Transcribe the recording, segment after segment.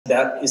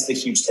that is the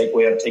huge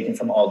takeaway I've taken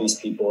from all these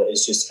people,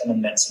 is just an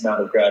immense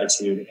amount of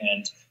gratitude.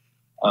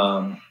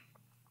 And,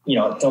 you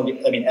know,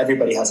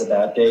 everybody has a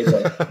bad day,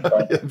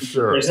 but I'm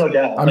sure. There's no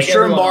doubt. I'm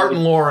sure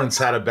Martin Lawrence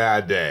had a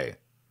bad day.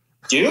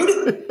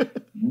 Dude,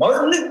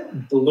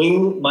 Martin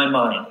blew my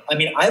mind. I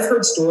mean, I've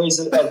heard stories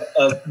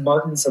of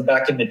Martin from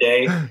back in the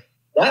day.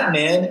 That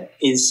man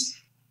is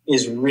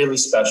really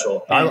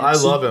special. I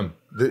love him.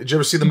 Did you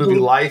ever see the movie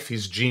Life?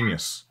 He's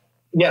genius.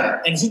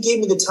 Yeah, and he gave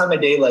me the time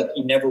of day like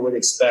you never would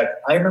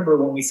expect. I remember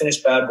when we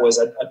finished Bad Boys,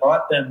 I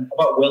bought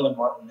Will and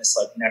Martin this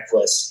like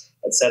necklace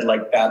that said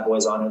like Bad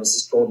Boys on it. It was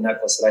this gold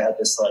necklace that I had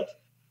this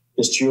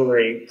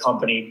jewelry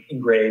company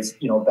engrave,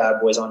 you know,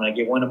 Bad Boys on it. I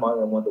gave one to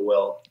Martin and one to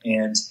Will,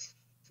 and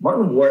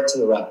Martin wore it to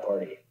the rap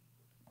party,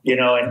 you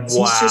know, and he's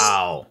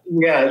wow.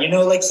 You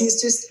know, like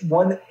he's just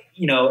one,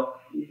 you know,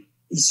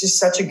 he's just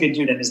such a good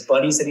dude. And his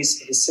buddies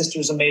his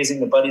sister's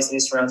amazing. The buddies that he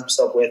surrounds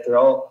himself with, they're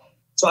all,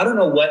 so I don't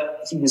know what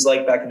he was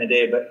like back in the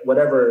day, but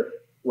whatever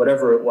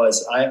it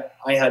was, I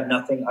have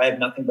nothing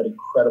but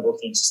incredible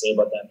things to say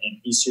about that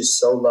man. He's just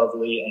so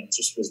lovely and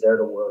just was there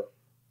to work.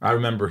 I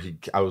remember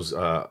I was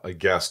a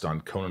guest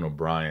on Conan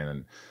O'Brien,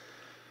 and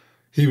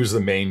he was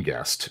the main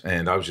guest,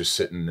 and I was just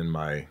sitting in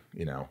my,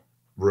 you know,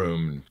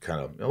 room,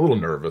 kind of a little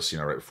nervous, you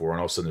know, right before, and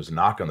all of a sudden there's a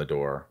knock on the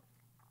door,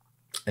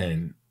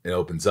 and it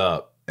opens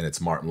up, and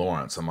it's Martin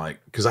Lawrence. I'm like,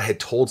 because I had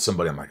told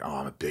somebody, I'm like, oh,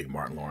 I'm a big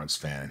Martin Lawrence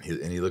fan,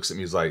 and he looks at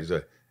me, he's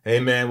like, hey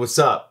man, what's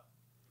up?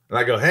 And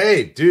I go,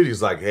 hey dude.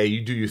 He's like, hey,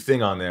 you do your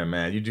thing on there,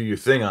 man. You do your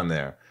thing on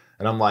there.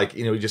 And I'm like,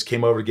 you know, he just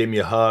came over, gave me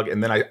a hug,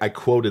 and then I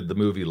quoted the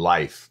movie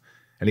Life,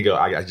 and he go,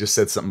 I just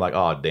said something like,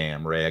 oh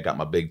damn, Ray, I got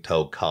my big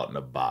toe caught in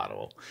a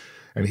bottle.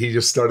 And he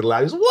just started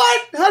laughing. He's,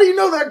 what? How do you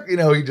know that? You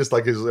know, he just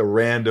like is a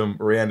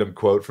random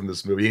quote from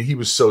this movie. And he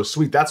was so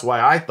sweet. That's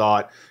why I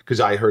thought, because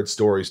I heard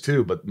stories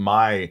too, but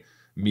my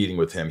meeting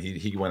with him,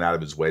 he went out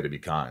of his way to be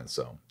kind.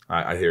 So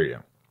I hear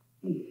you.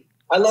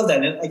 I love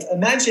that. And like,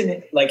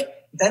 imagine like,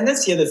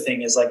 that's the other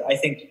thing is like, I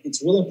think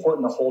it's really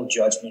important to hold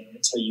judgment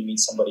until you meet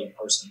somebody in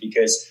person,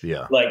 because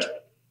like,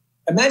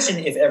 imagine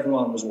if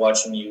everyone was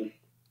watching you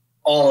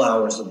all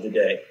hours of the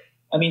day.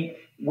 I mean,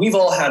 we've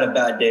all had a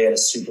bad day at a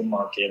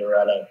supermarket or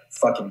at a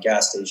fucking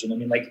gas station. I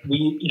mean, like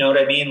you know what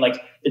I mean?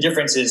 Like the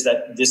difference is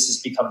that this has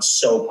become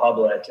so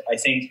public. I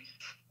think,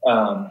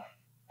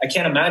 I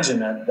can't imagine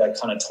that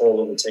kind of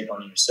toll it would take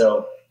on you.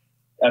 So,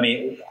 I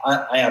mean,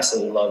 I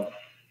absolutely love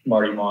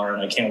Marty Marr,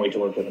 and I can't wait to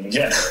work with him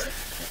again.